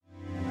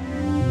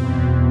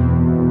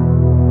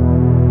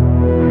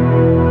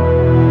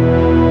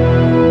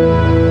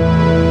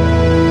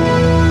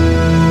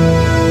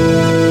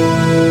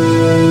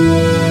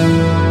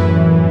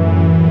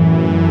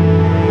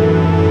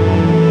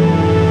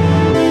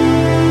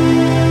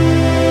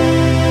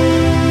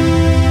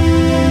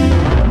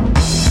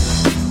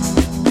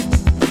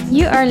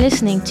are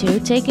listening to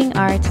Taking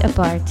Art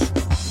Apart,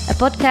 a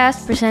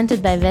podcast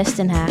presented by West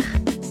Den Haag.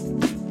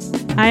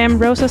 I am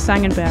Raza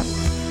Zangenberg,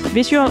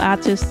 visual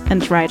artist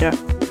and writer.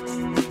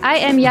 I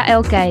am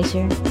Jaël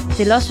Keizer,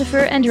 philosopher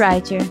and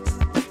writer.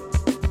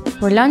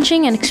 We're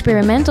launching an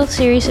experimental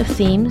series of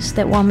themes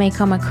that one may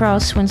come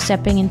across when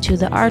stepping into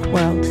the art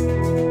world,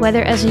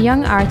 whether as a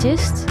young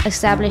artist,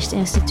 established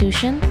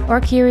institution, or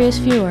curious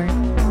viewer.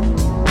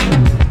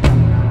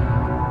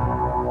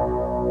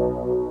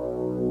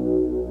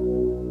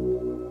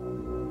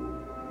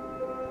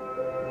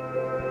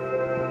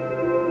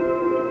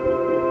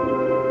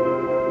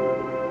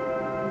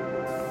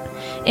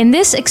 In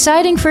this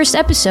exciting first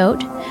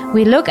episode,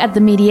 we look at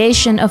the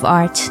mediation of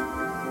art.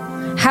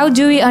 How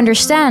do we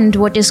understand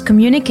what is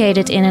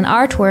communicated in an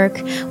artwork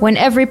when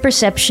every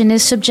perception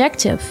is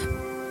subjective?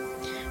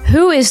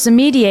 Who is the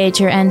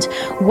mediator and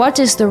what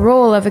is the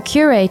role of a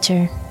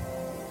curator?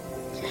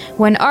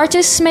 When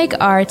artists make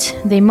art,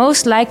 they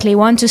most likely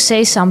want to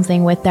say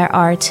something with their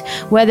art,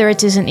 whether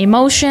it is an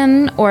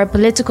emotion or a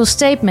political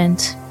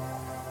statement.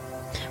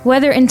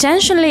 Whether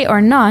intentionally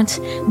or not,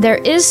 there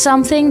is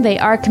something they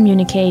are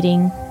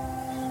communicating.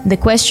 The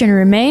question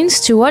remains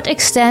to what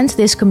extent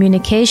this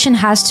communication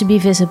has to be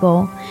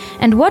visible,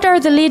 and what are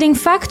the leading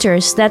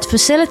factors that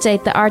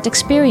facilitate the art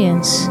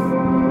experience?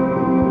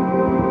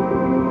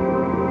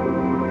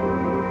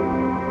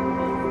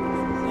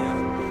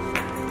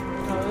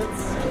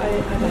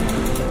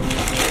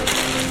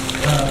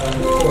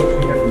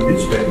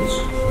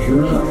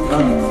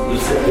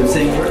 The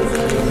same word?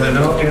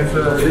 No, we have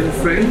little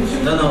frames.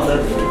 No,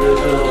 that's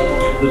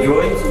the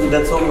drawings,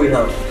 that's all we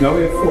have. No,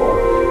 we have four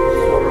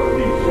of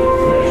these.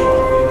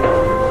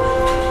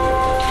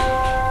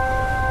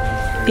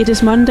 It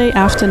is Monday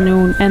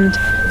afternoon, and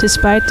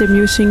despite the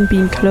museum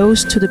being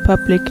closed to the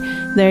public,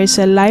 there is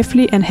a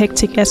lively and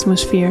hectic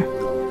atmosphere.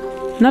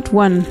 Not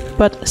one,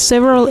 but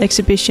several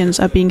exhibitions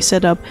are being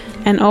set up,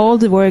 and all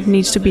the work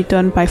needs to be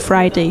done by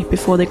Friday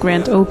before the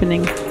grand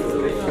opening.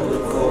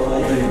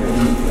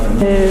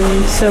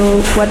 So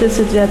what is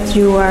it that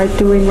you are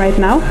doing right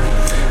now?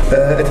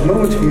 At the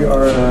moment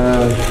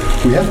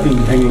we have been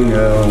hanging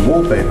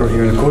wallpaper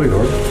here in the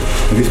corridor.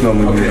 At this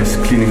moment we're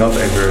just cleaning up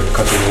and we're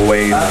cutting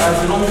away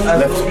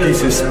left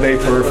pieces of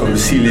paper from the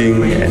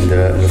ceiling and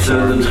the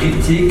floor.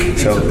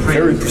 So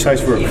very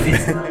precise work.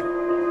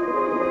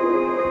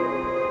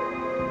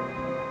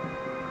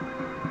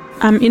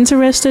 I'm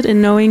interested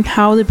in knowing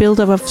how the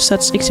build-up of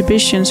such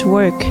exhibitions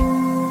work.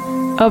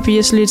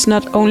 Obviously it's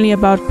not only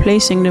about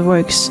placing the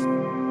works.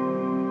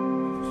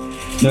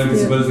 No,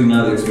 because supposedly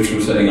now the exhibition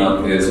we're setting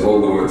up is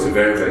all the works are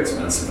very, very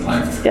expensive.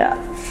 Yeah.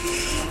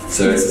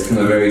 So it's kind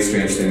of a very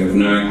strange thing of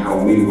knowing how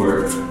we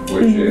work,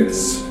 which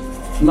is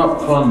not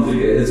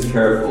clumsy, it is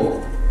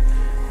careful.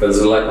 But there's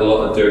a lot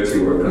of dirty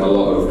work and a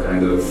lot of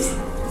kind of,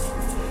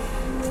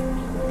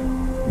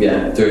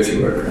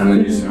 dirty work. And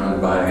then you're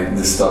surrounded by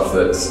the stuff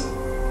that,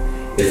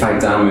 if I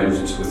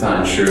damaged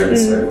without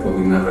insurance, I would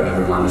probably never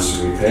ever manage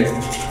to repay.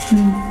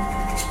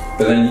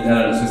 But then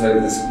it's like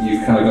this,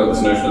 you've kind of got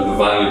this notion of the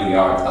value of the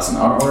art as an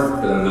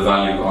artwork, but then the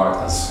value of art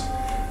as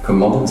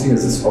commodity,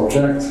 as this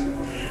object,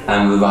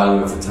 and the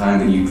value of the time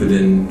that you put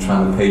in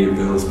trying to pay your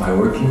bills by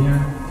working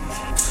here.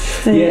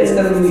 Yeah, it's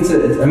definitely,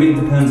 it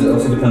depends, it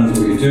also depends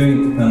on what you're doing,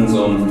 it depends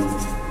on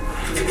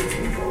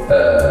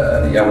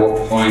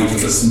what point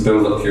of this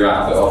build-up you're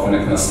at, but often it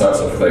kind of starts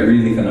off with like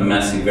really kind of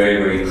messy, very,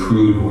 very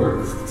crude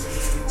work,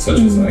 such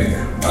as like,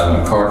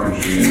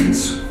 carpentry and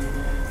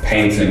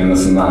painting and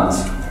this and that.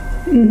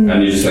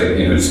 And you're just like,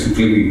 just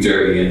completely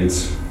dirty and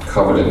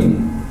covered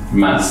in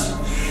mess.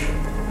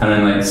 And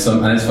then and it's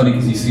funny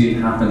because you see it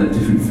happen at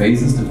different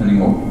phases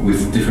depending on,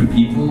 with different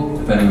people,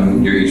 depending on who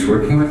you're each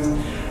working with.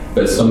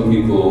 But some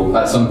people,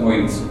 at some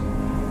point,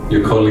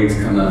 your colleagues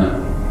kind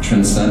of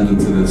transcend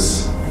into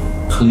this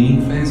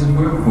clean phase of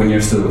work when you're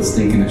still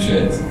stinking of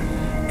shit,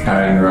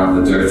 carrying around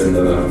the dirt and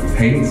the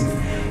paint.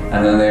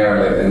 And then they are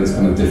like in this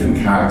kind of different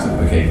character,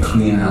 okay,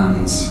 clean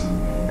hands,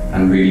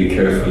 and really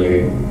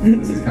carefully,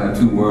 it's kind of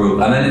two worlds,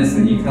 and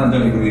then you kind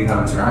of don't really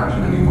have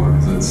interaction anymore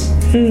because it's,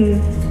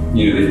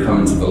 they've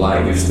come into the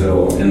light, you're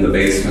still in the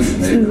basement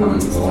and they've come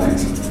into the light.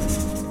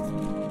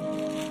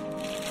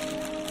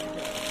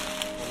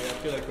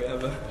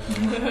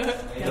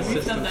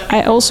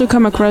 I also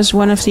come across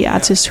one of the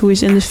artists who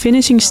is in the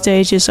finishing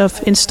stages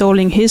of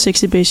installing his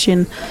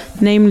exhibition,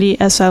 namely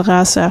Asad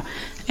Raza,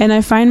 and I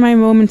find my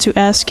moment to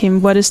ask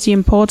him what is the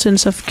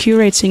importance of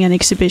curating an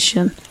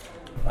exhibition.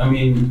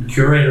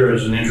 Curator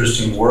is an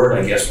interesting word,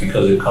 I guess,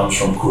 because it comes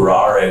from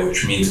curare,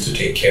 which means to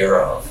take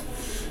care of.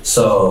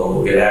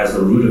 So it has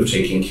the root of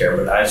taking care,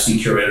 but I see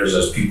curators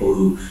as people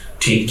who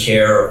take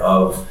care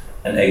of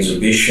an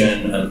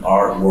exhibition, an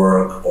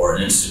artwork, or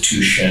an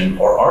institution,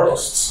 or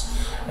artists.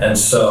 And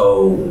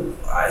so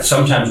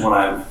sometimes when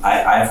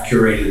I've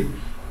curated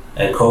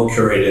and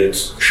co-curated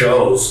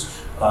shows,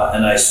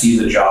 and I see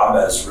the job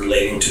as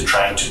relating to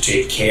trying to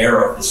take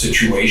care of the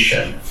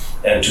situation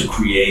and to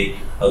create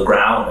a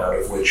ground out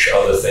of which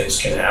other things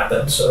can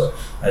happen. So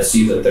I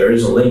see that there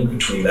is a link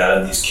between that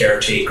and these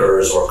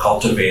caretakers or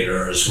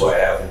cultivators who I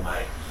have in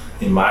my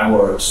in my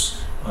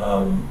works.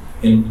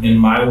 In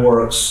my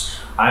works,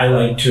 I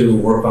like to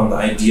work on the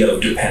idea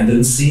of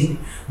dependency,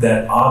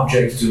 that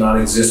objects do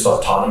not exist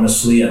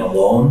autonomously and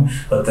alone,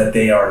 but that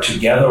they are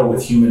together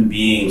with human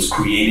beings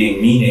creating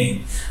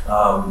meaning.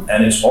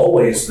 And it's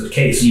always the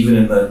case, even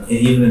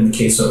in the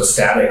case of a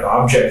static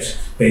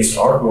object-based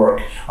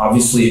artwork.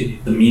 Obviously,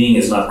 the meaning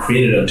is not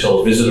created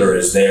until a visitor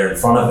is there in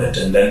front of it,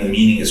 and then the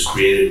meaning is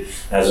created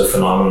as a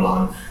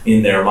phenomenon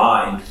in their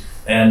mind.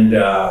 And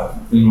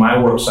in my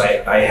works,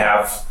 I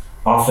have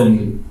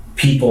often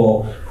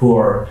people who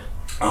are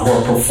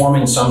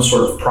performing some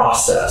sort of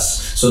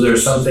process. So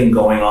there's something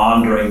going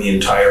on during the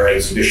entire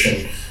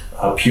exhibition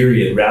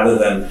period, rather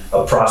than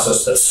a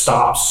process that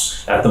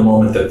stops at the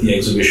moment that the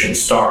exhibition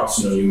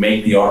starts. You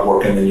make the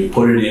artwork and then you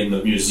put it in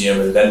the museum,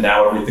 and then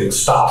now everything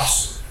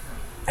stops.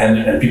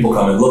 And people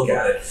come and look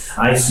at it.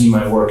 I see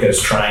my work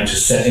as trying to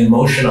set in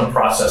motion a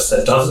process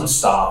that doesn't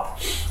stop,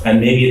 and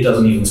maybe it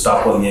doesn't even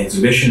stop when the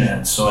exhibition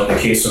ends. So in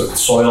the case of the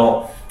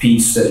soil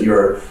piece that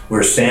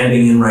we're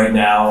standing in right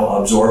now,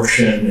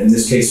 absorption, in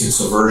this case it's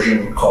a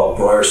version called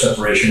Breuer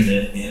separation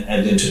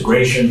and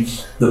integration.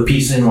 The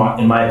piece, in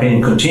my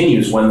opinion,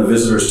 continues when the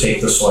visitors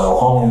take the soil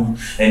home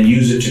and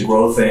use it to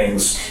grow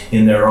things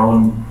in their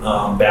own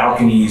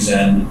balconies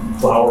and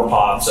flower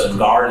pots and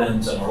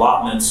gardens and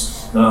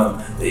allotments.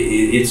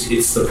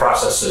 It's the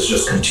process that's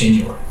just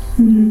continuing.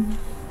 Mm-hmm.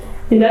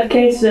 In that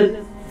case, do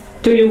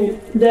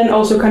you then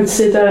also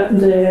consider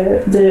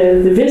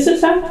the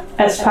visitor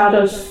as part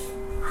of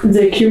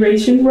the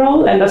curation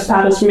role and as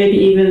part of maybe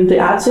even the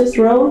artist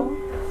role?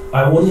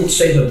 I wouldn't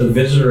say that the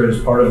visitor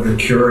is part of the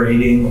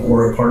curating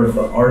or a part of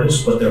the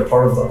artist, but they're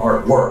part of the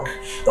artwork.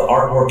 The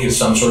artwork is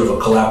some sort of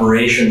a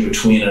collaboration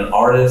between an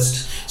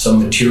artist,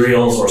 some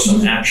materials or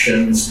some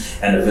actions,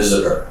 and a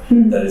visitor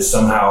that is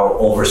somehow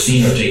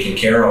overseen or taken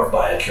care of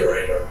by a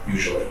curator,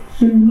 usually.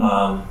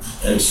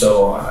 And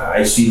so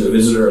I see the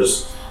visitor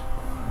as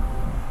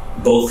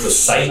both the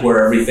site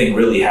where everything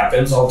really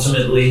happens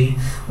ultimately,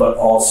 but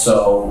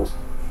also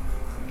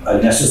a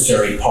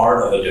necessary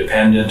part of a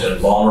dependent and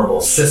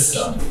vulnerable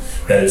system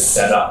that is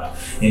set up,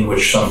 in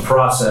which some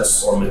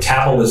process or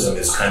metabolism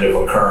is kind of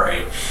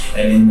occurring.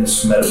 And in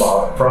this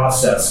metabolic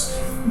process,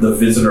 the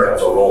visitor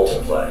has a role to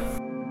play.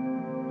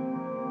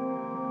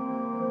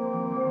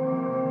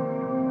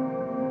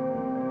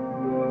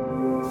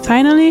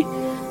 Finally,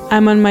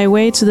 I'm on my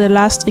way to the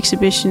last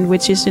exhibition,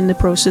 which is in the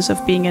process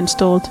of being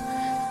installed.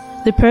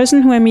 The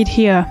person who I meet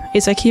here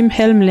is Akiem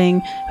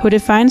Helmling, who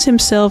defines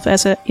himself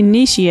as an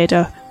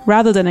initiator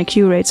rather than a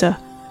curator,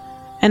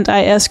 and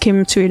I ask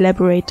him to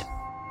elaborate.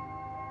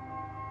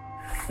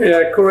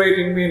 Yeah,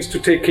 curating means to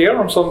take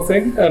care of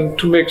something and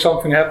to make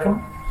something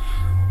happen.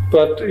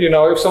 But,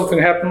 if something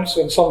happens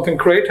and something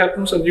great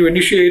happens and you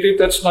initiate it,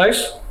 that's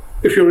nice.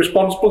 If you're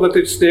responsible that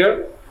it's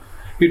there,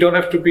 you don't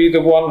have to be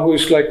the one who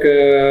is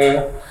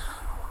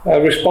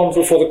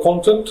responsible for the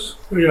content.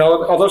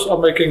 Others are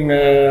making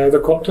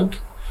the content.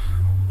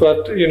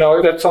 But,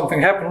 that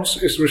something happens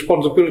is the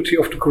responsibility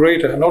of the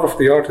curator and not of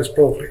the artist,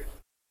 probably.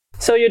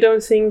 So you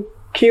don't think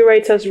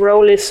curator's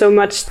role is so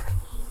much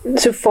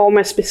to form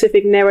a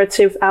specific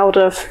narrative out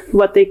of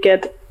what they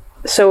get?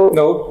 So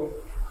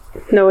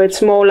no,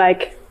 it's more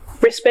like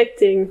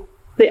respecting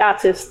the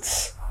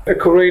artists. A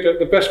curator,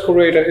 the best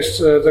curator is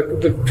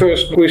the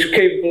person who is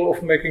capable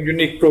of making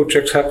unique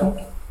projects happen.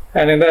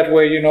 And in that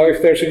way,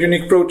 if there's a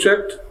unique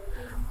project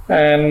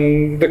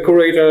and the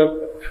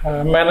curator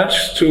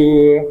managed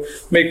to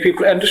make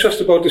people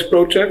enthused about this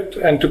project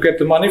and to get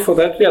the money for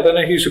that,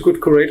 then he's a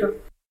good curator.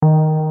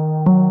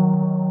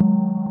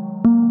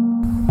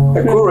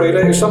 A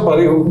curator is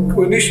somebody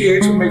who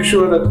initiates and makes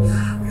sure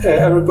that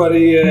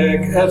everybody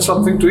has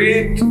something to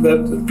eat,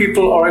 that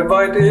people are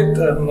invited,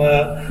 and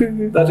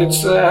that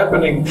it's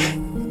happening.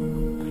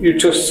 You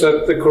just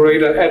said the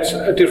curator adds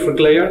a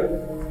different layer,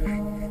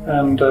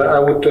 and I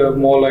would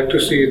more like to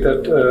see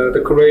that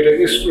the curator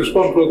is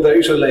responsible. There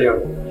is a layer.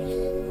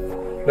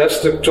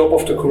 That's the job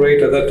of the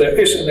curator, that there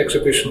is an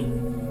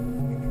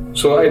exhibition.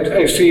 So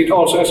I see it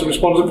also as a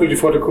responsibility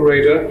for the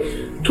curator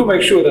to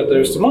make sure that there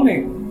is the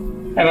money.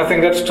 And I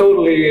think that's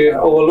totally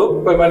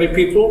overlooked by many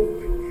people.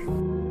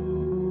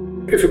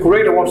 If a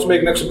curator wants to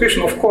make an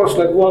exhibition, of course,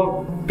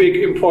 one big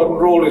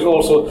important role is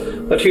also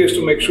that he has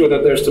to make sure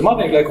that there's the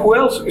money. Who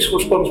else is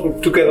responsible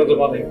to gather the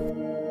money?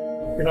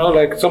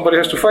 Somebody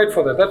has to fight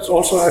for that. That's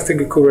also, I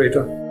think, a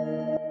curator.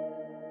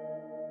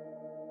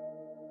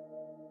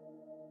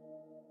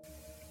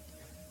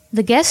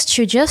 The guests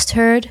you just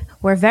heard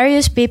were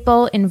various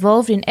people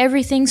involved in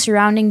everything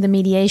surrounding the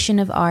mediation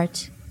of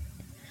art.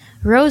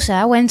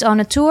 Raza went on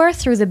a tour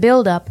through the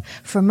build-up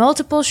for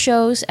multiple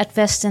shows at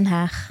West Den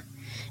Haag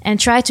and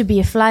tried to be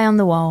a fly on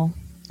the wall,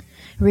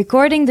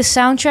 recording the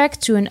soundtrack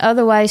to an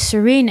otherwise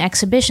serene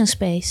exhibition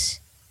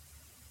space.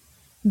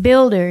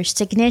 Builders,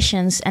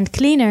 technicians, and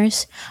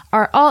cleaners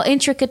are all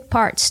intricate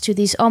parts to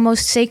these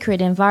almost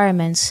sacred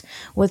environments,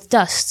 with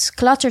dusts,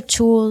 cluttered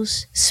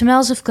tools,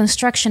 smells of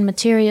construction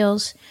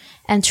materials,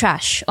 and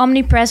trash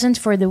omnipresent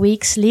for the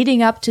weeks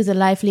leading up to the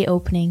lively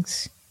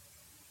openings.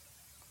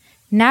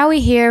 Now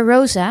we hear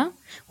Raza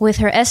with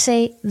her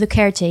essay The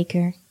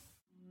Caretaker.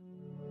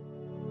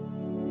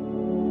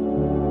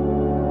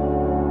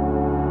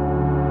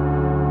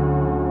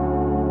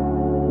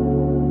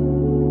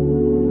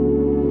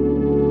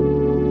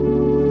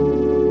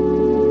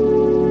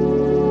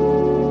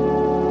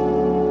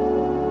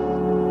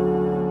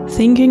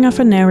 Thinking of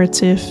a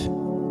narrative,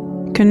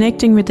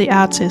 connecting with the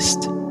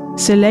artist,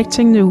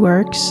 selecting the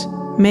works,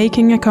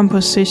 making a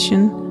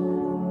composition,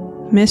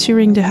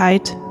 measuring the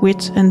height,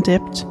 width and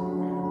depth,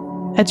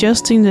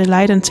 adjusting the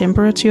light and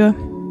temperature,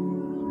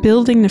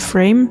 building the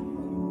frame,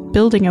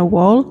 building a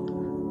wall,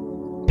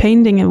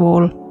 painting a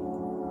wall,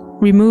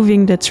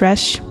 removing the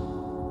trash,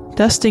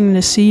 dusting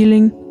the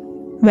ceiling,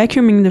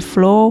 vacuuming the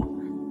floor,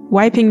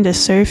 wiping the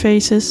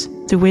surfaces,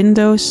 the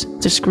windows,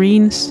 the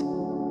screens.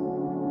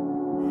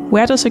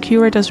 Where does a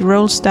curator's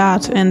role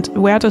start and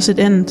where does it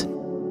end?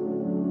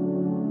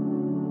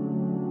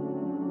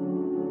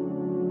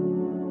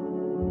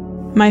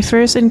 My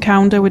first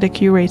encounter with a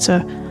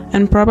curator,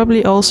 and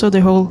probably also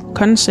the whole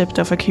concept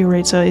of a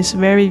curator, is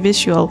very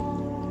visual.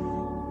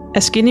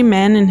 A skinny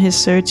man in his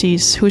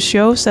 30s who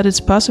shows that it's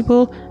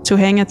possible to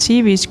hang a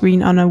TV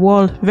screen on a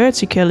wall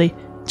vertically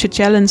to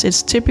challenge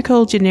its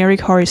typical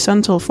generic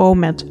horizontal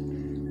format.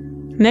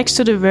 Next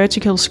to the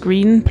vertical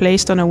screen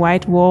placed on a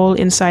white wall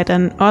inside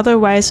an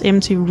otherwise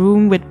empty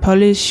room with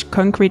polished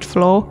concrete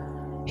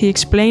floor, he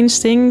explains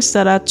things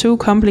that are too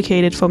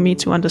complicated for me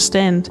to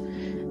understand,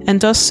 and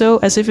does so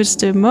as if it's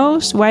the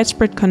most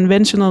widespread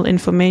conventional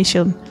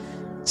information,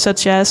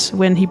 such as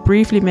when he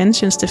briefly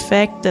mentions the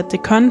fact that the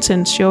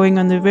content showing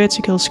on the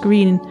vertical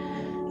screen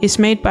is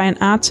made by an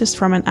artist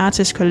from an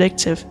artist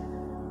collective,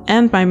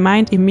 and my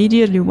mind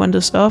immediately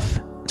wanders off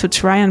to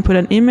try and put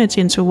an image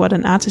into what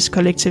an artist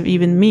collective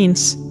even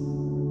means.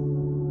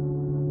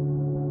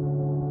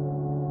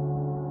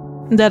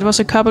 That was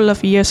a couple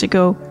of years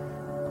ago.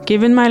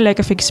 Given my lack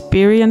of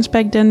experience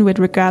back then with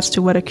regards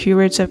to what a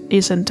curator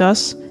is and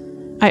does,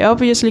 I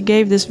obviously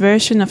gave this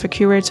version of a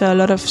curator a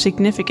lot of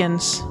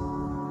significance.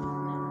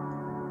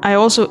 I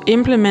also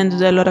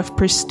implemented a lot of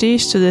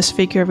prestige to this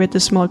figure with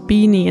the small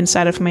beanie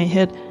inside of my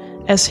head,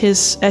 as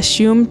his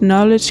assumed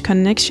knowledge,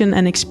 connection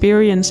and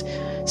experience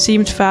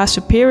seemed far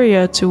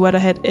superior to what I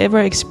had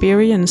ever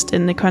experienced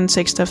in the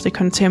context of the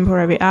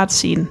contemporary art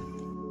scene.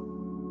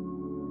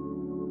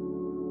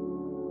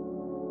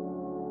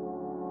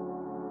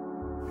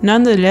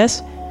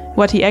 Nonetheless,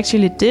 what he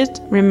actually did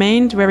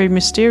remained very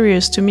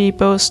mysterious to me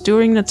both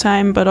during the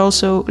time but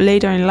also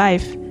later in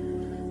life.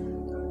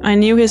 I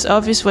knew his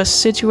office was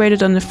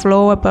situated on the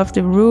floor above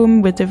the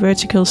room with the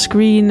vertical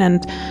screen,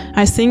 and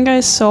I think I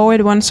saw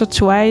it once or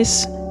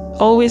twice,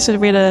 always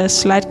with a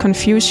slight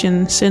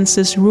confusion since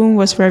this room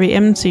was very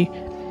empty,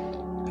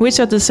 which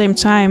at the same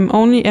time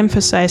only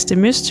emphasized the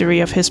mystery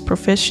of his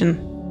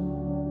profession.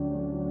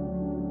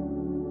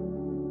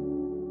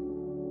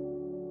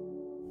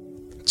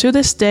 To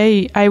this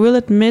day, I will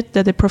admit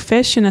that the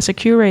profession as a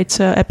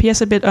curator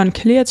appears a bit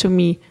unclear to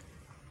me,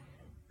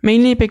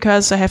 mainly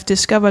because I have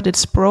discovered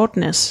its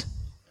broadness.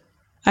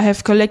 I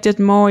have collected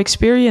more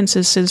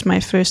experiences since my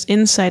first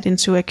insight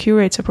into a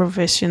curator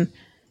profession.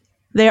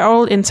 They are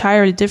all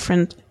entirely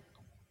different.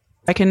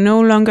 I can no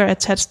longer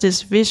attach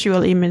this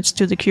visual image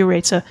to the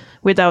curator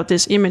without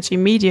this image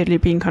immediately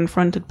being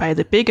confronted by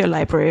the bigger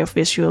library of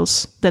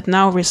visuals that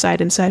now reside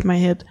inside my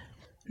head.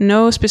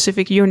 No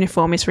specific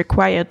uniform is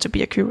required to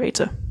be a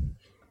curator.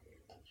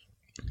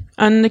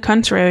 On the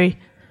contrary,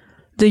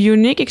 the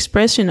unique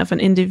expression of an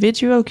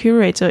individual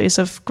curator is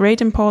of great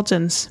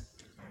importance.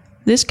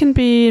 This can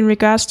be in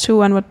regards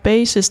to on what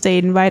basis they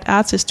invite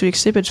artists to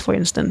exhibit, for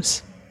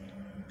instance.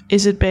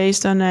 Is it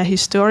based on a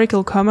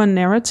historical common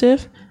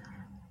narrative?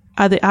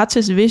 Are the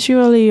artists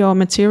visually or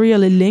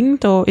materially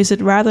linked, or is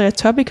it rather a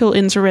topical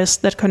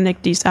interest that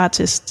connect these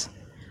artists?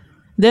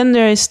 Then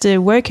there is the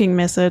working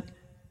method.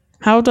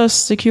 How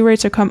does the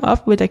curator come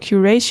up with a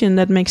curation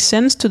that makes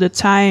sense to the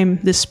time,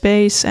 the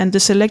space, and the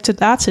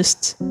selected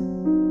artists?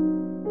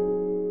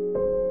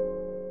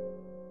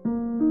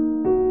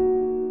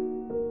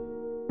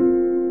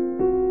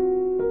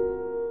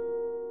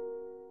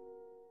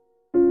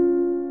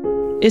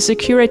 Is a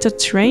curator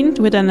trained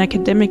with an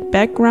academic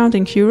background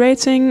in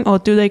curating, or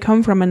do they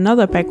come from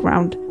another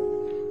background?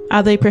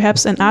 Are they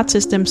perhaps an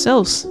artist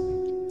themselves?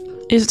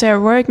 Is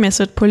their work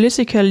method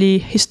politically,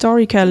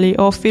 historically,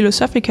 or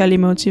philosophically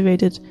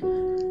motivated?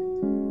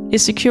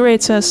 Is the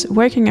curator's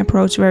working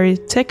approach very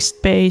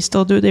text-based,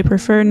 or do they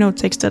prefer no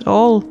text at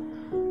all?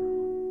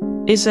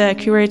 Is a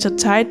curator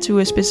tied to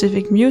a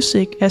specific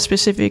music, a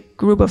specific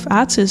group of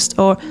artists,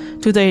 or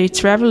do they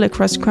travel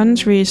across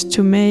countries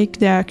to make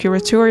their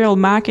curatorial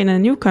mark in a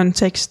new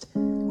context,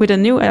 with a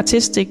new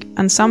artistic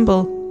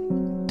ensemble?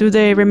 Do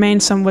they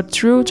remain somewhat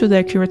true to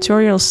their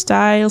curatorial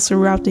style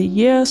throughout the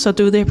years, or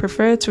do they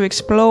prefer to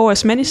explore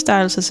as many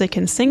styles as they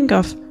can think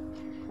of?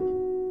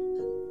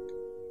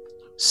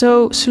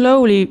 So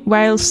slowly,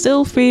 while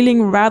still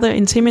feeling rather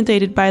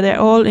intimidated by their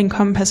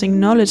all-encompassing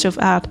knowledge of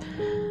art,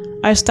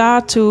 I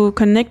start to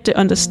connect the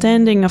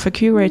understanding of a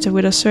curator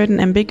with a certain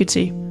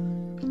ambiguity.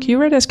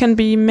 Curators can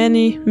be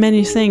many,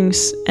 many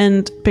things,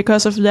 and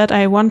because of that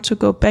I want to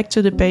go back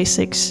to the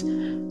basics,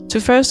 to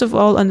first of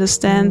all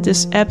understand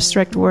this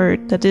abstract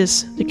word that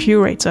is the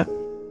curator.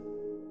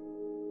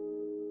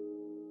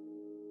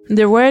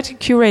 The word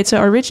curator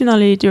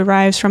originally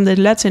derives from the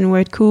Latin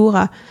word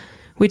cura,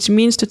 which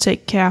means to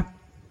take care.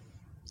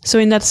 So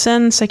in that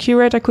sense, a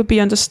curator could be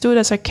understood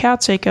as a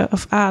caretaker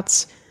of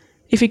arts.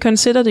 If we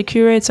consider the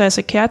curator as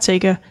a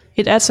caretaker,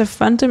 it adds a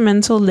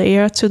fundamental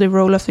layer to the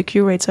role of the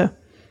curator,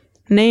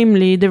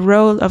 namely the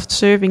role of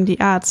serving the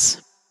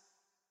arts.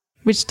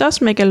 Which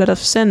does make a lot of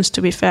sense,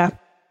 to be fair.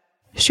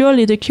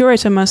 Surely the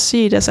curator must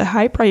see it as a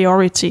high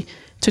priority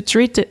to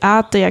treat the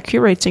art they are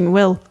curating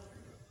well.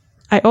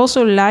 I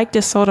also like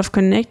the thought of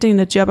connecting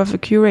the job of a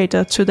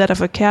curator to that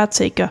of a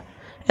caretaker,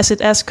 as it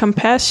adds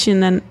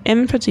compassion and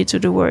empathy to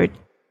the word.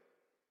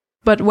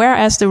 But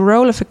whereas the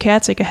role of a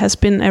caretaker has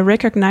been a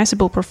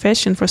recognizable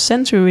profession for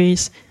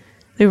centuries,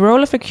 the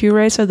role of a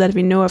curator that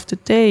we know of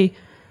today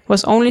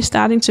was only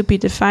starting to be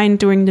defined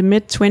during the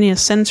mid-20th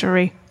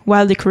century,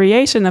 while the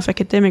creation of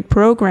academic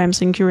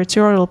programs in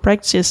curatorial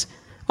practice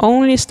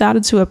only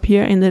started to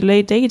appear in the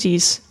late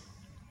 80s.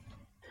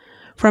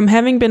 From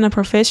having been a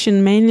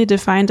profession mainly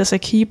defined as a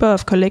keeper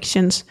of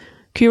collections,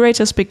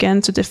 curators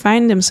began to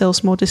define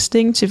themselves more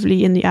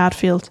distinctively in the art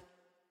field.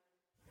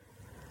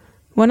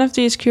 One of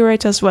these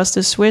curators was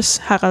the Swiss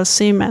Harald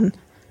Seemann.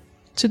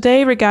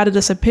 Today regarded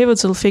as a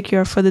pivotal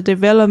figure for the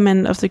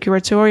development of the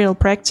curatorial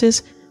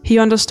practice, he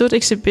understood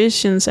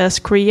exhibitions as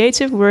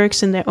creative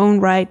works in their own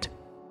right.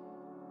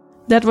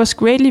 That was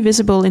greatly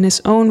visible in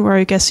his own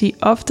work, as he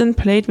often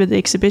played with the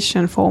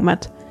exhibition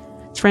format,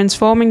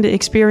 transforming the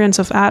experience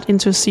of art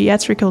into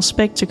theatrical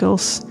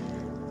spectacles,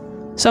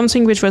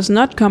 something which was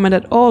not common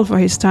at all for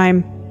his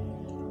time.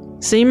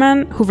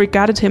 Seemann, who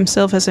regarded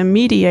himself as a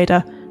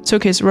mediator,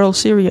 took his role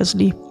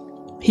seriously.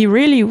 He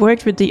really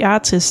worked with the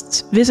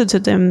artists,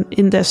 visited them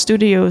in their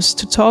studios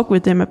to talk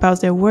with them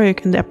about their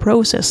work and their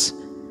process.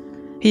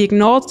 He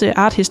ignored the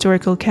art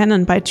historical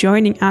canon by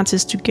joining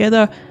artists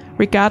together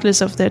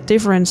regardless of their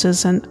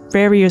differences and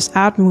various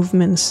art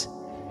movements.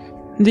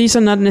 These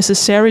are not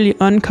necessarily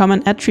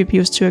uncommon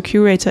attributes to a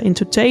curator in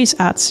today's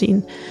art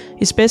scene,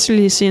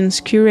 especially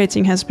since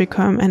curating has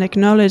become an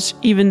acknowledged,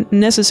 even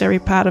necessary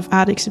part of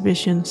art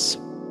exhibitions.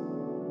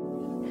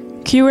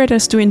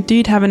 Curators do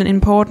indeed have an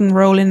important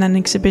role in an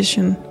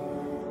exhibition.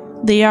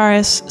 They are,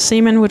 as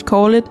Seemann would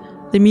call it,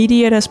 the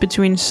mediators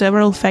between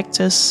several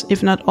factors,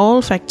 if not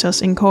all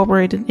factors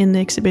incorporated in the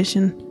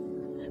exhibition.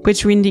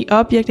 Between the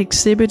object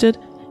exhibited,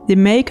 the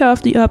maker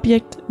of the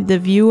object, the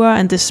viewer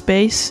and the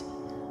space.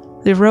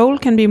 The role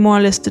can be more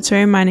or less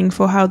determining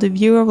for how the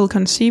viewer will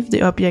conceive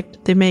the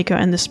object, the maker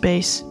and the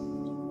space.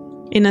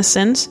 In a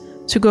sense,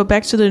 to go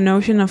back to the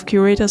notion of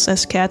curators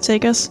as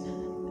caretakers,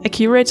 a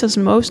curator's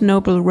most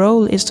noble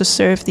role is to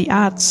serve the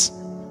arts.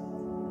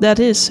 That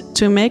is,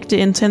 to make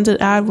the intended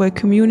artwork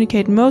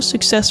communicate most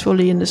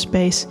successfully in the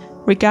space,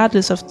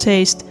 regardless of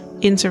taste,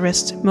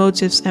 interest,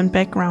 motives and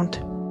background.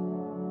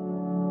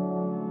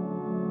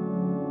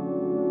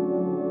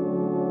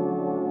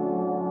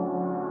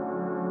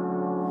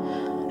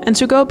 And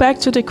to go back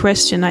to the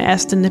question I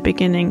asked in the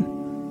beginning,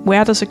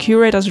 where does a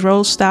curator's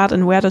role start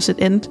and where does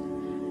it end?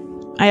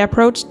 I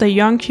approached the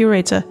young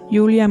curator,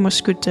 Julija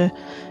Mockutė,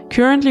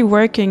 currently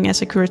working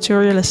as a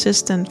curatorial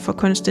assistant for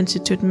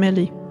Kunstinstitut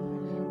Melli.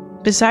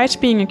 Besides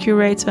being a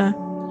curator,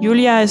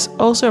 Julija is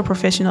also a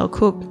professional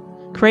cook,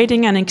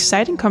 creating an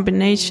exciting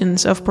combination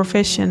of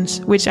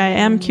professions, which I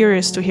am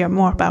curious to hear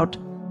more about.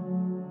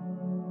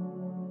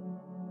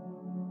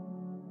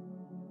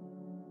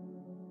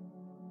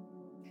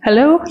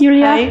 Hello,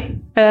 Julija.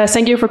 Hi.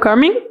 Thank you for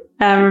coming.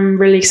 I'm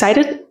really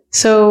excited.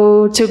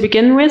 So to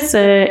begin with,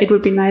 it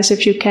would be nice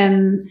if you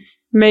can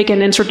make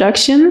an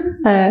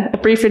introduction, a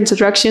brief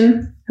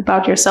introduction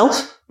about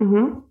yourself.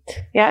 Mm-hmm.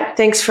 Yeah,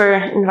 thanks for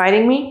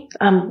inviting me.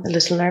 I'm a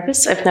little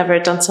nervous. I've never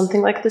done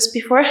something like this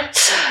before.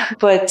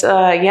 But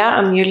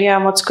I'm Julija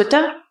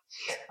Mockutė.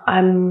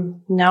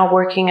 I'm now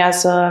working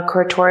as a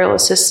curatorial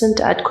assistant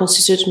at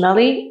Kunstinstitut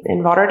Melli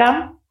in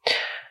Rotterdam.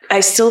 I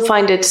still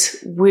find it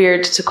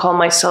weird to call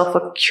myself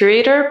a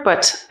curator,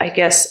 but I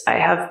guess I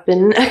have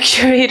been a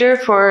curator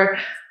for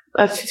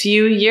a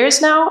few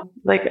years now.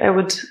 Like, I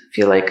would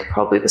feel like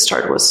probably the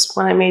start was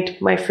when I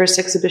made my first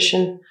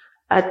exhibition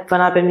at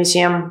Van Abbe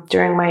Museum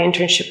during my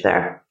internship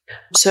there.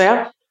 So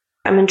yeah,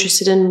 I'm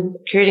interested in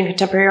curating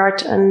contemporary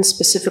art and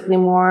specifically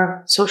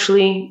more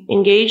socially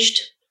engaged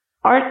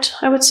art,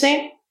 I would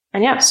say.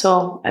 And yeah,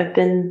 so I've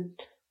been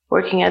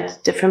working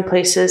at different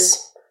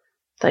places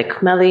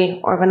like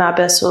Melli or Van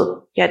Abbe,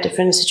 so yeah,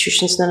 different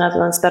institutions in the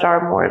Netherlands that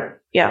are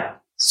more,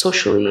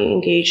 socially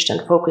engaged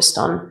and focused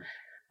on,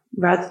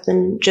 rather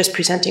than just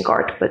presenting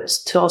art, but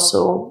to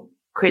also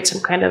create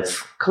some kind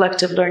of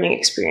collective learning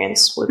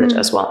experience with it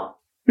as well.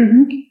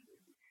 Mm-hmm.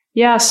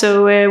 Yeah,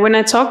 so when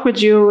I talked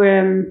with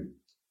you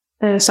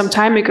some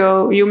time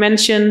ago, you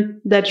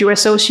mentioned that you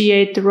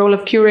associate the role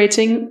of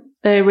curating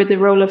with the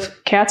role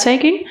of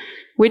caretaking,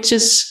 which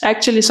is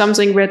actually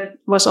something that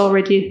was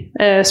already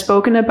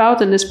spoken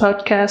about in this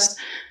podcast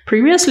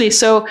previously.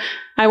 So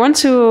I want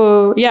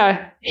to,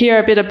 hear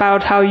a bit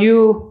about how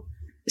you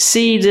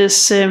see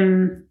this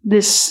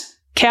this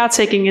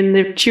caretaking in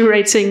the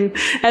curating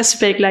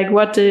aspect. Like,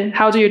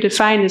 how do you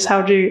define this?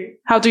 How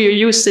do you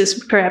use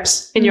this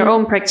perhaps in your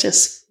own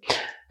practice?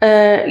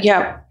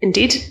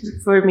 Indeed.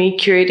 For me,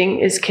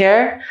 curating is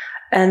care.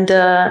 And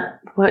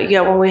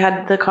when we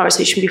had the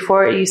conversation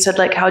before, you said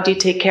like, how do you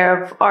take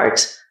care of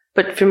art?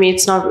 But for me,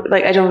 it's not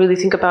like, I don't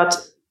really think about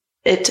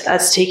it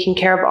as taking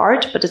care of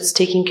art, but it's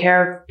taking care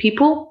of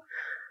people.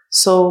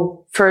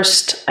 So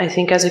first, I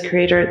think as a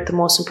creator, the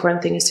most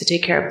important thing is to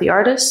take care of the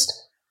artist.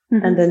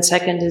 Mm-hmm. And then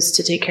second is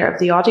to take care of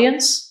the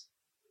audience.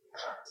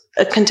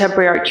 A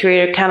contemporary art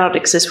curator cannot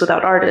exist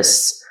without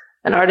artists.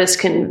 An artist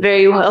can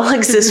very well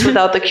exist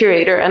without the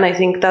curator. And I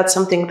think that's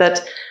something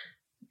that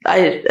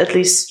I at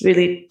least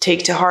really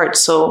take to heart.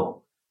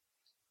 So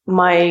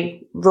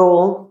my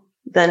role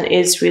then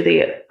is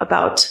really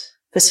about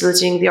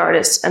facilitating the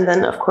artist. And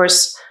then, of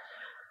course,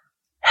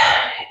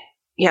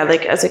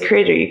 like as a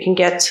creator, you can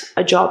get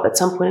a job at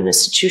some point in an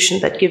institution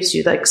that gives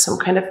you like some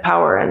kind of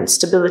power and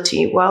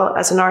stability. While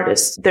as an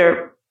artist,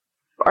 there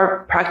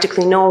are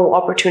practically no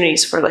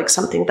opportunities for like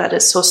something that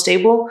is so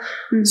stable.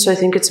 Mm-hmm. So I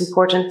think it's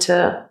important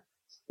to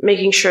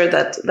making sure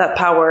that that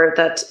power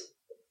that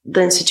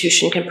the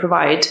institution can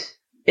provide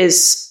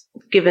is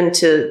given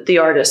to the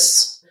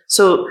artists.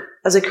 So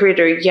as a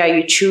creator,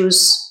 you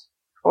choose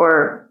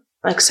or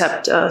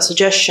accept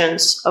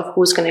suggestions of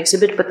who's going to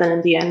exhibit, but then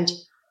in the end,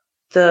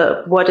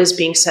 what is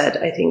being said,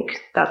 I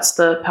think that's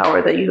the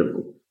power that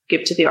you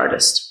give to the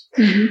artist.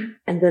 Mm-hmm.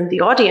 And then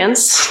the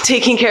audience,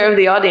 taking care of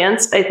the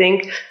audience, I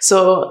think.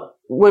 So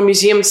when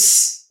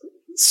museums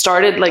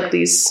started like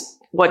these,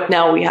 what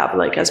now we have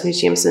like as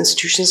museums and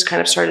institutions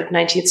kind of started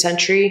 19th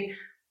century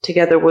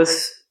together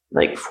with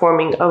like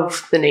forming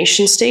of the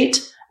nation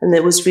state. And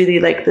it was really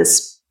like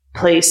this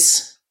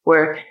place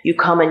where you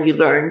come and you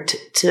learn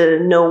to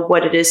know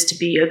what it is to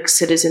be a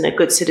citizen, a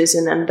good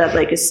citizen. And that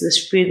like is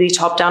this really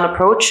top-down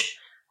approach.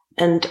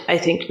 And I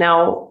think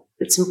now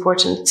it's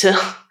important to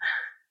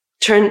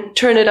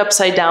turn it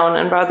upside down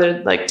and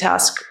rather like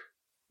task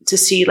to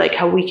see like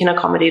how we can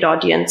accommodate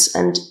audience.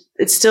 And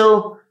it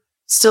still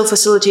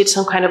facilitates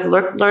some kind of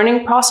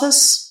learning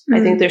process. Mm-hmm.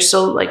 I think there's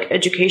still like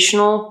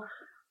educational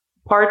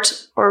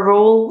part or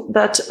role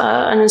that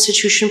an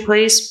institution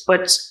plays,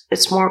 but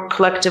it's more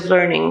collective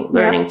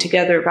learning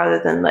together rather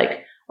than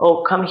like,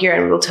 oh, come here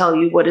and we'll tell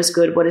you what is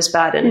good, what is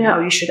bad, and how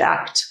you should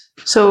act.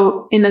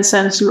 So in a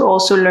sense, you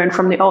also learn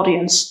from the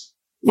audience.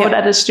 Or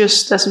that is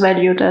just as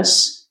valued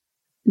as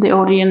the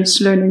audience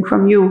learning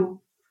from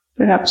you,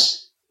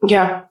 perhaps.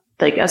 Yeah.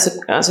 Like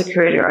as a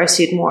curator, I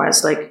see it more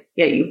as like,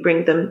 you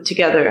bring them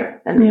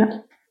together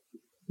and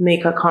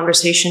make a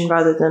conversation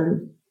rather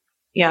than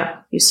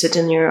you sit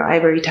in your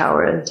ivory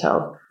tower and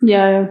tell.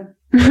 It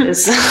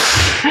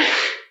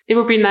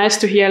would be nice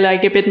to hear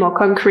like a bit more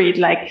concrete,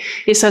 like,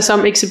 is there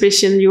some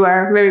exhibition you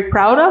are very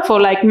proud of,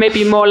 or like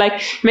maybe more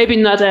like, maybe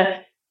not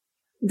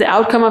the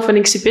outcome of an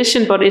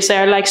exhibition, but is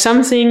there like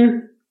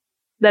something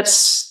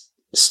that's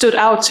stood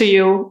out to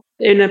you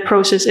in a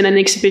process, in an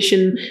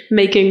exhibition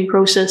making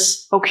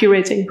process or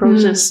curating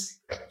process?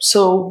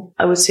 So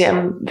I would say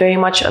I'm very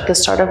much at the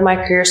start of my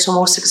career. So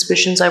most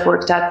exhibitions I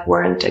worked at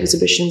weren't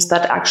exhibitions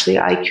that actually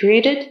I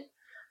curated,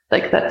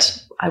 like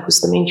that I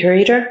was the main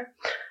curator.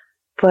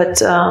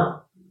 But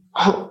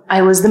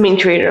I was the main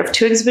curator of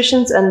 2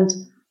 exhibitions, and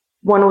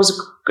one was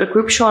a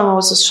group show and one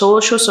was a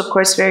solo show. So of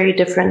course, very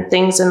different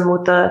things. And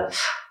with the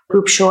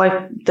group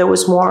show, there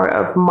was more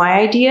of my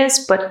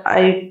ideas, but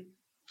I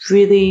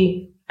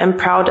really am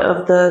proud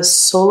of the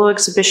solo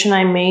exhibition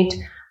I made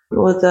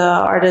with the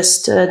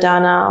artist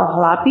Dana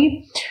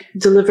Ohalapi,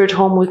 delivered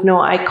home with no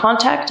eye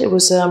contact. It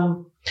was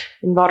in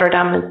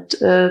Rotterdam at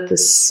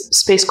this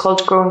space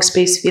called Growing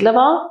Space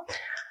Villaval.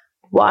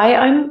 Why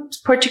I'm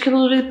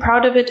particularly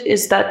proud of it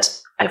is that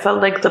I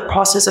felt like the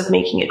process of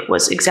making it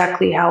was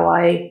exactly how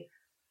I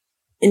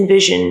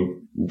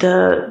envision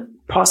the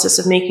process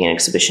of making an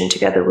exhibition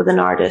together with an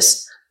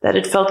artist, that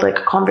it felt like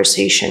a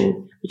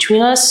conversation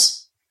between us.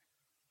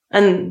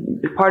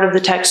 And part of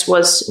the text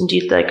was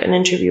indeed like an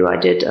interview I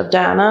did of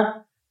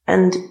Diana.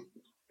 And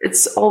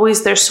it's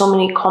always, there's so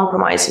many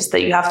compromises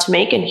that you have to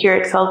make. And here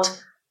it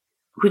felt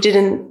we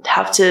didn't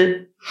have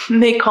to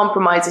make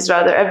compromises.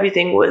 Rather,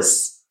 everything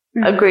was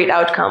a great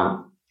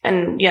outcome.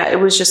 And it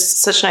was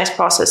just such a nice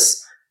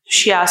process.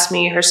 She asked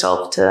me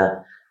herself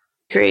to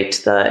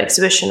create the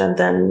exhibition. And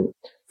then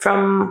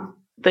from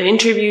the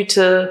interview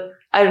to,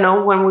 I don't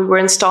know, when we were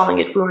installing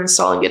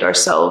it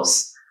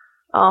ourselves.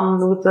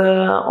 With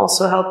the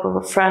also help of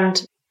a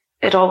friend.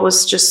 It all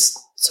was just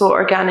so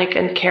organic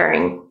and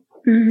caring.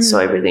 Mm-hmm. So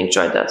I really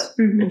enjoyed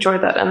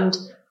that. And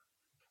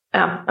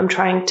I'm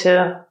trying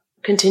to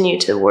continue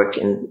to work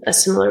in a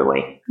similar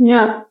way.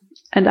 Yeah.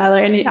 And are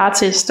there any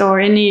artists or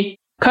any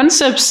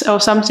concepts or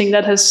something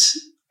that has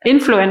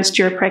influenced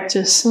your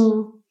practice?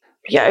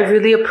 I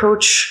really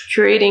approach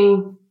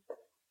curating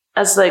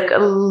as like a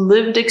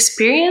lived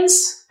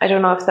experience. I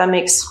don't know if that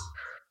makes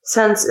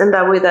sense in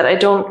that way that I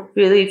don't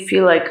really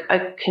feel like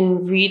I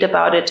can read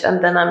about it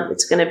and then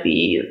it's going to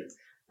be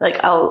like,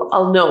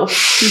 I'll know.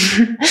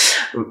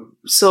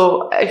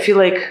 So I feel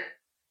like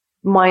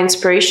my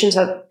inspirations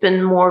have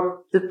been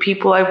more the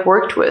people I've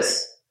worked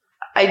with.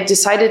 I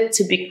decided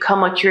to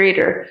become a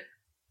curator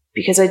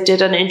because I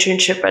did an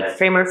internship at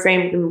Framer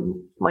Frame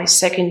in my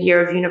second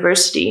year of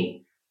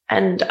university.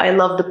 And I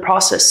love the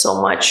process so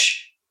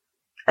much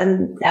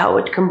and how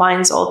it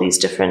combines all these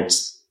different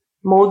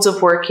modes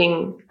of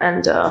working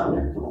and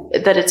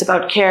that it's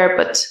about care,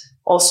 but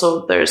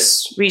also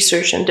there's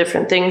research and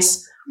different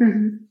things.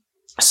 Mm-hmm.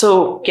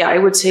 So yeah, I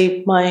would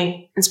say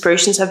my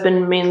inspirations have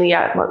been mainly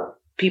at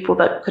people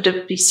that could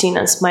have been seen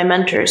as my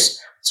mentors.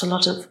 So a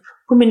lot of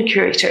women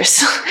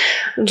curators.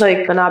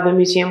 Like Van Abe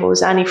Museum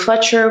was Annie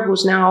Fletcher,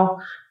 who's now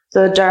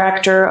the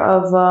director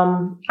of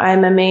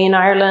IMMA in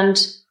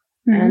Ireland.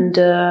 Mm-hmm. And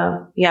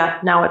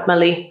now at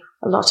Mali,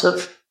 a lot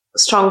of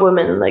strong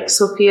women like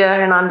Sofia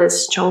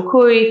Hernandez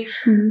Chongkui,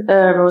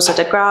 Rosa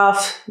de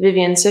Graaf,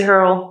 Vivian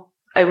Siherl.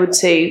 I would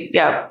say,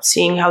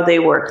 seeing how they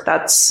work,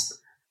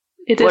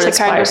 it is a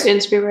kind of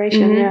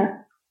inspiration. Mm-hmm.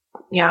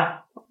 Yeah.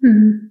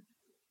 Mm-hmm.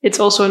 It's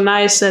also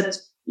nice that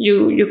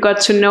you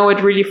got to know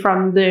it really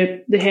from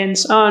the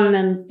hands-on,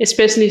 and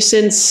especially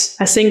since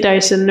I think there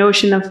is a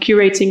notion of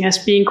curating as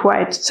being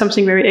quite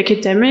something very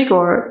academic,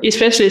 or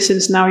especially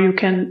since now you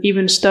can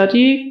even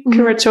study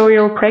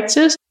curatorial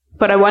practice.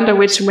 But I wonder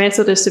which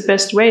method is the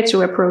best way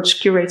to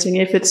approach curating,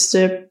 if it's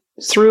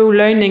through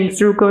learning,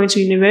 through going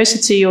to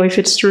university, or if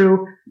it's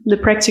through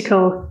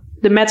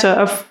the matter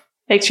of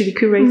actually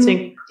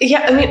curating.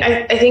 Yeah, I mean,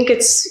 I think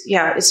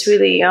it's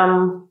really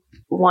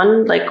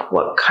one, like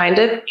what kind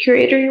of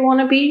curator you want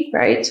to be,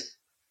 right?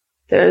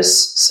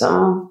 There's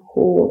some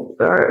who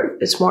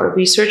it's more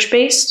research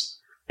based,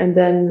 and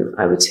then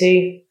I would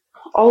say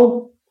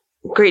all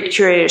great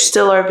curators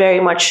still are very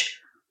much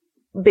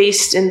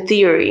based in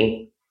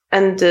theory.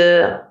 And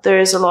there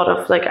is a lot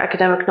of like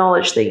academic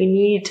knowledge that you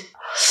need.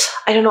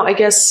 I don't know, I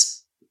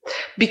guess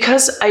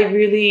because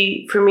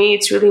for me,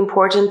 it's really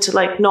important to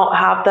like not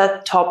have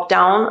that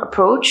top-down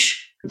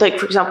approach. Like,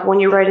 for example, when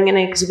you're writing an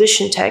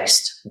exhibition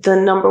text, the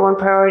number one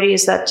priority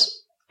is that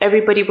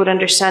everybody would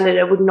understand it.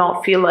 It would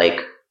not feel like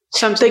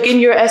something. Like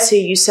in your essay,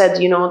 you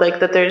said, like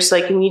that there's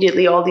like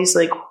immediately all these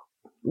like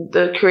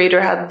the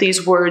curator had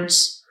these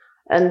words.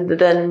 And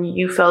then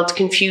you felt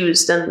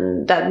confused,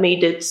 and that made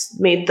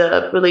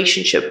the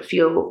relationship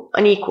feel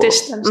unequal,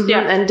 distant,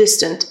 and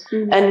distant.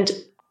 Mm-hmm. And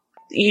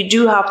you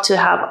do have to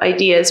have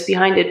ideas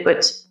behind it,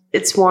 but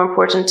it's more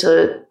important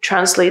to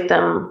translate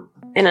them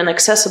in an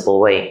accessible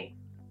way.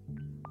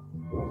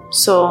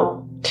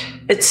 So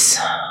it's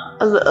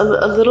a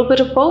little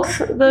bit of both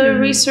the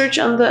research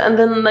and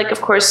then like,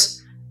 of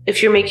course,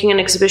 if you're making an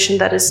exhibition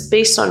that is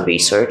based on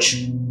research.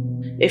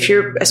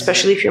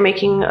 Especially if you're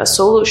making a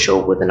solo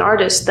show with an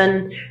artist,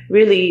 then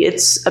really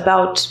it's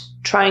about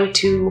trying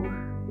to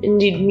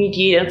indeed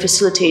mediate and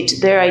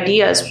facilitate their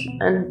ideas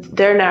and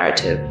their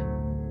narrative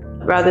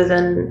rather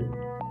than,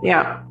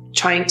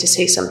 trying to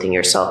say something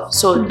yourself.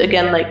 So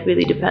again, like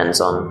really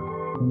depends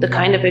on the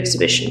kind of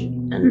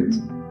exhibition and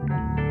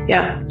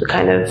the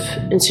kind of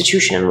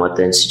institution and what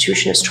the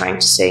institution is trying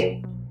to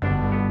say.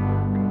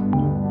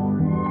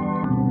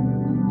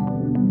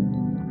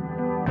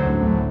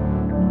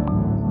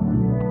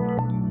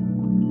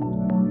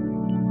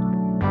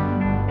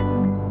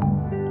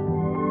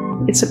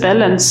 It's a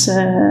balance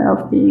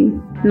of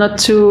being not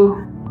too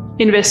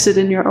invested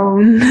in your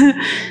own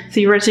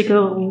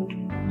theoretical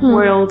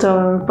world,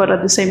 but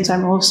at the same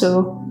time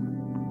also,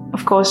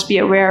 of course, be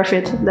aware of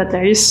it, that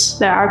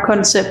there are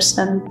concepts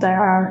and there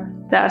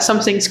are some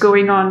things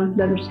going on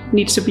that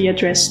needs to be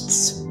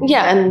addressed.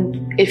 Yeah, and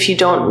if you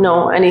don't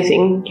know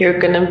anything, you're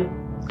gonna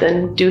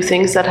then do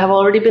things that have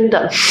already been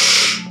done.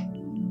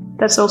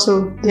 That's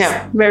also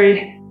a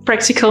very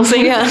practical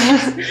thing.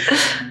 Yeah.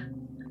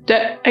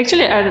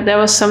 Actually, there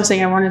was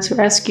something I wanted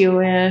to ask you.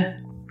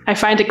 I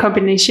find the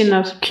combination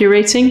of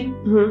curating,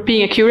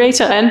 being a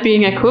curator and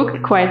being a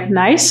cook quite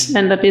nice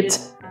and a bit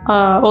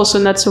also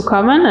not so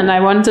common. And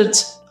I wanted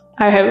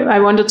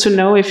to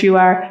know if you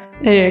are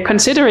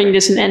considering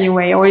this in any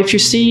way, or if you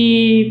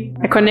see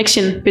a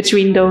connection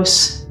between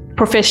those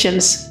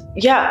professions.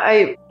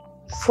 Yeah,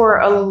 for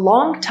a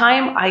long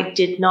time I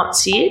did not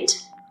see it.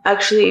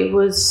 Actually, it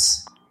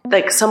was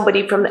like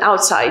somebody from the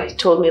outside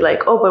told me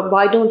like, oh, but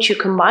why don't you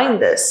combine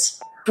this?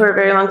 For a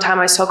very long time,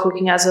 I saw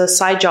cooking as a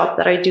side job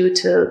that I do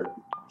to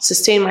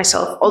sustain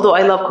myself. Although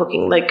I love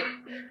cooking, like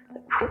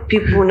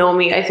people who know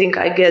me, I think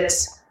I get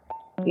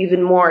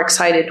even more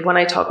excited when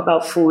I talk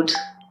about food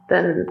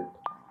than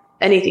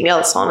anything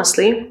else,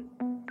 honestly.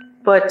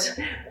 But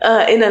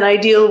in an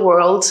ideal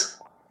world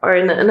or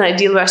in an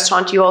ideal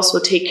restaurant, you also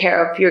take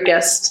care of your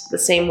guests the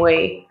same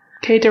way.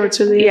 Cater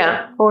to the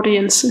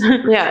audience.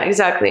 Yeah,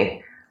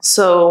 exactly.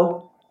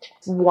 So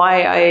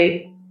why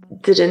I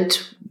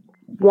didn't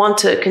want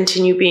to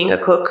continue being a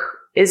cook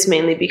is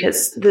mainly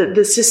because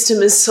the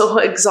system is so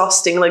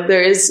exhausting. Like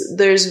there's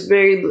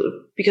very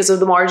little, because of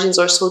the margins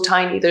are so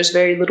tiny, there's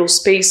very little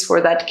space for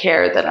that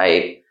care that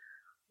I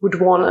would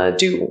want to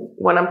do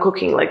when I'm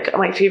cooking. Like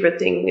my favorite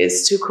thing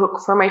is to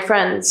cook for my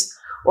friends,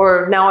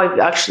 or now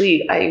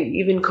I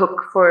even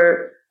cook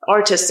for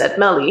artists at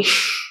Melly.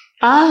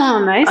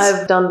 Ah, nice.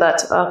 I've done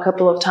that a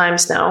couple of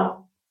times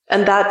now,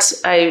 and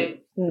that's way,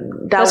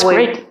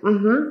 great.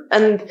 Mm-hmm.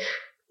 And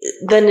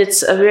then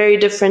it's a very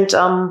different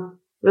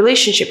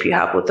relationship you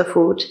have with the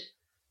food,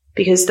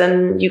 because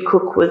then you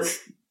cook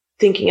with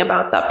thinking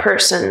about that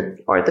person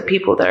or the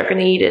people that are going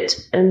to eat it.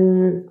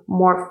 In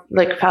more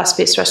like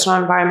fast-paced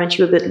restaurant environment,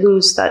 you a bit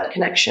lose that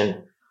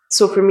connection.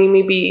 So for me,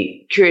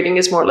 maybe curating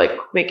is more like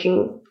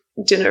making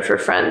dinner for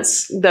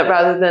friends, that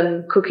rather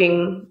than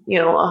cooking,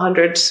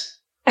 100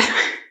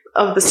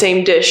 of the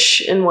same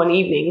dish in one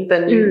evening,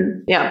 then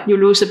you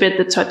lose a bit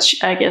the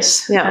touch, I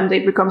guess. Yeah. And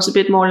it becomes a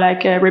bit more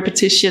like a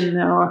repetition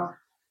or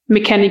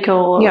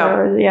mechanical.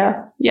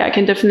 I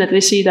can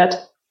definitely see that.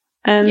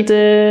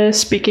 And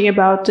speaking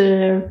about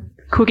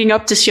cooking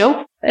up the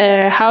show,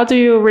 how do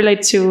you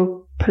relate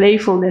to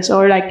playfulness,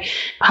 or like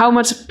how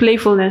much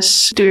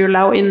playfulness do you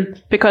allow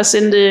in? Because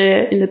in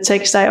the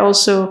text I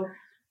also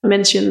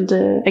mentioned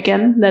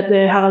again that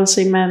the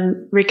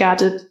Haraldseeman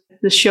regarded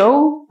the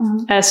show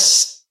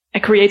as a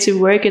creative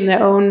work in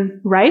their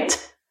own right.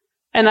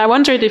 And I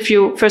wondered if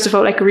you, first of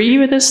all, agree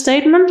with this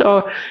statement,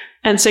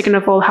 and second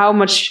of all, how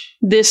much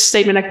this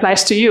statement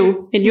applies to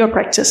you in your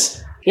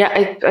practice.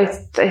 Yeah,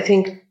 I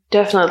think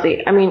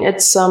definitely. I mean,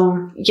 it's,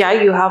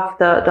 you have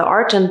the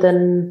art,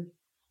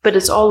 but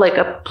it's all like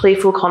a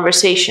playful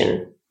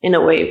conversation in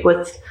a way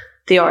with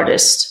the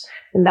artist,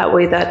 in that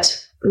way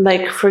that,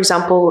 like, for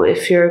example,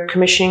 if you're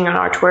commissioning an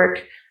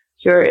artwork,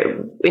 you're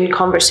in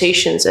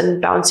conversations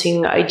and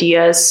bouncing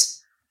ideas.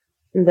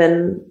 And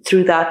then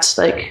through that,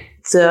 like,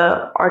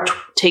 the art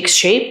takes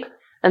shape.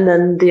 And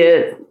then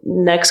the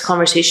next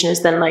conversation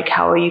is then like,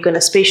 how are you going to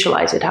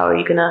spatialize it? How are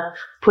you going to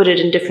put it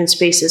in different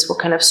spaces? What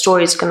kind of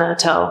story is going to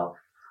tell?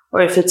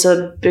 Or if it's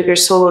a bigger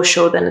solo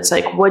show, then it's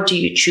like, what do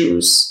you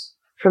choose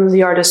from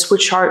the artist?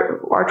 Which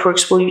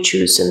artworks will you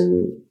choose,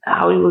 and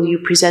how will you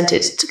present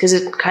it? Because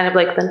it kind of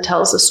like then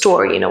tells a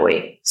story in a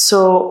way.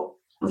 So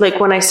like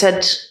when I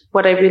said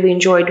what I really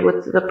enjoyed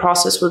with the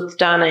process with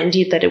Dana,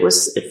 indeed, that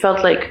it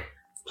felt like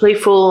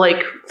playful,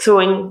 like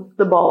throwing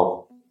the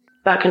ball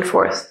back and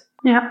forth.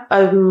 Yeah.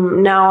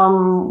 Now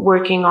I'm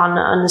working on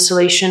an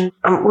installation.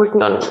 I'm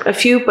working on a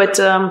few, but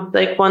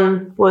like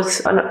one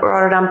with a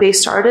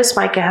Rotterdam-based artist,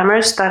 Maaike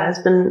Hammers. That has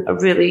been a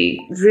really,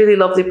 really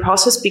lovely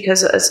process,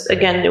 because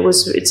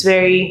it's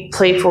very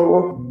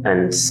playful,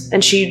 and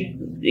she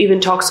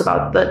even talks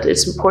about that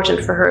it's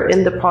important for her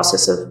in the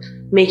process of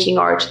making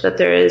art that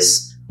there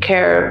is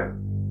care,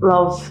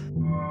 love.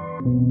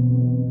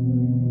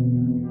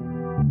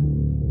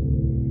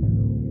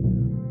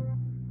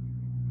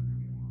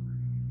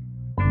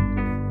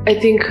 I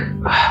think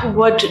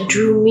what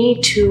drew me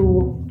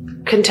to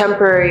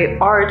contemporary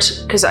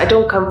art, because I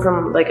don't come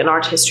from like an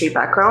art history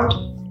background.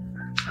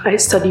 I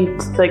studied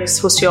like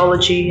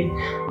sociology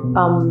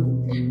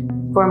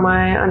for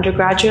my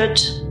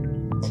undergraduate.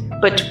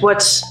 But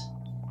what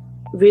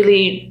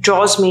really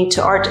draws me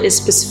to art is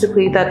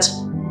specifically that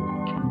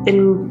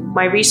in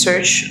my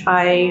research,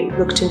 I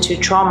looked into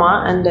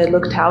trauma, and I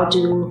looked how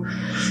to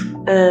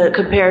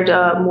compared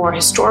a more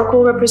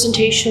historical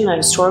representation, a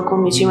historical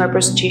museum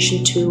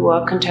representation, to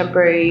a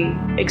contemporary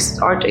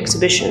art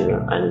exhibition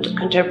and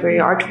contemporary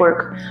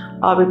artwork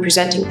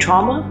representing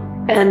trauma.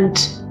 And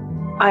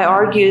I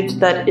argued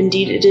that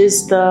indeed it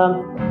is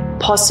the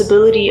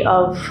possibility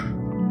of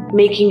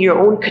making your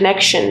own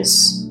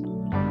connections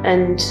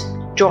and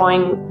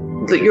drawing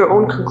your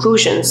own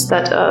conclusions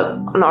that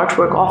an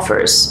artwork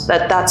offers,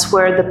 that's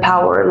where the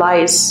power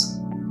lies.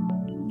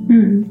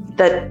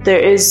 That there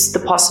is the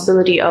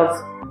possibility of,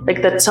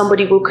 like, that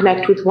somebody will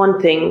connect with one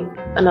thing,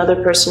 another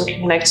person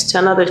can connect to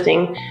another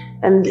thing,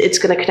 and it's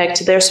going to connect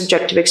to their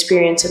subjective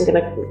experience, and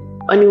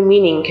a new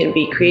meaning can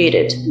be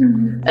created.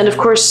 And of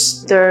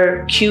course,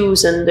 there are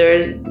cues and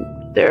there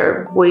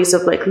are ways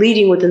of like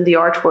leading within the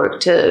artwork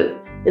to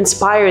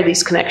inspire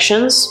these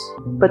connections.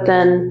 But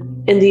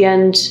then in the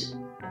end,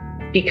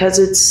 because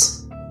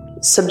it's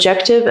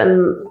subjective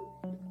and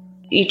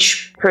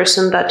each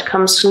person that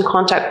comes in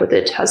contact with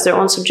it has their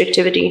own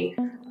subjectivity,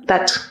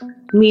 that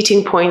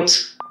meeting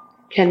point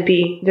can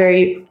be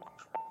very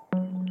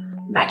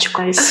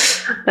magical.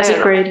 Nice. I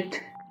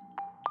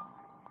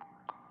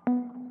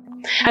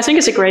think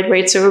it's a great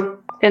way to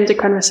end the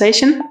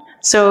conversation.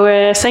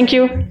 So thank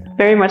you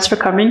very much for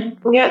coming.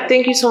 Yeah,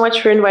 thank you so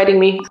much for inviting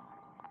me.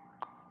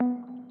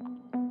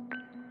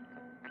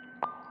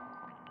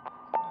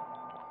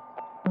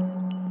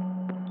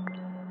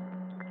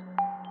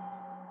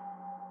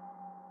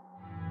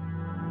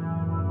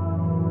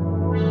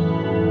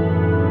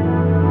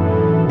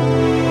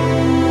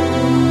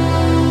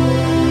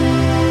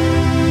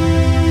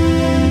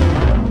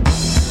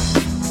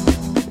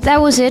 That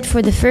was it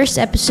for the first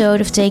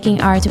episode of Taking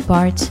Art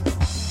Apart.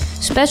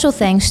 Special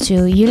thanks to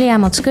Julija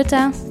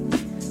Mockutė,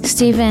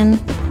 Steven,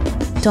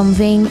 Thom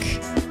Vink,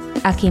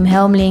 Akiem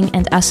Helmling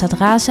and Asad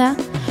Raza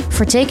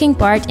for taking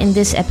part in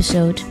this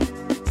episode.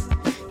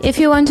 If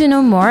you want to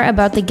know more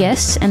about the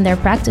guests and their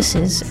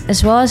practices,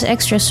 as well as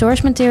extra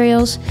source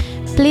materials,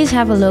 please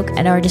have a look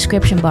at our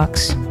description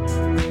box.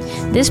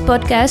 This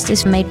podcast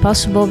is made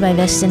possible by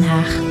West Den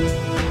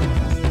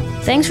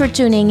Haag. Thanks for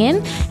tuning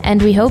in,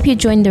 and we hope you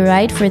join the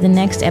ride for the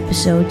next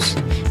episodes,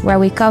 where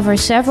we cover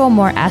several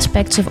more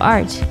aspects of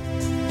art,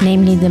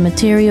 namely the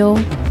material,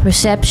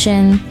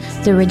 reception,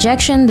 the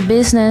rejection, the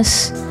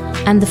business,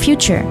 and the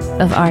future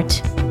of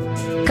art.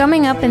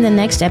 Coming up in the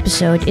next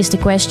episode is the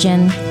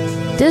question,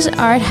 does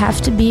art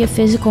have to be a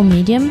physical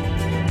medium?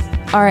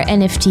 Are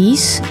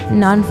NFTs,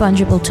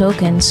 non-fungible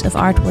tokens of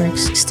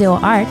artworks, still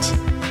art?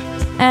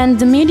 And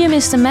the medium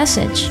is the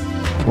message.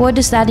 What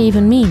does that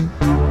even mean?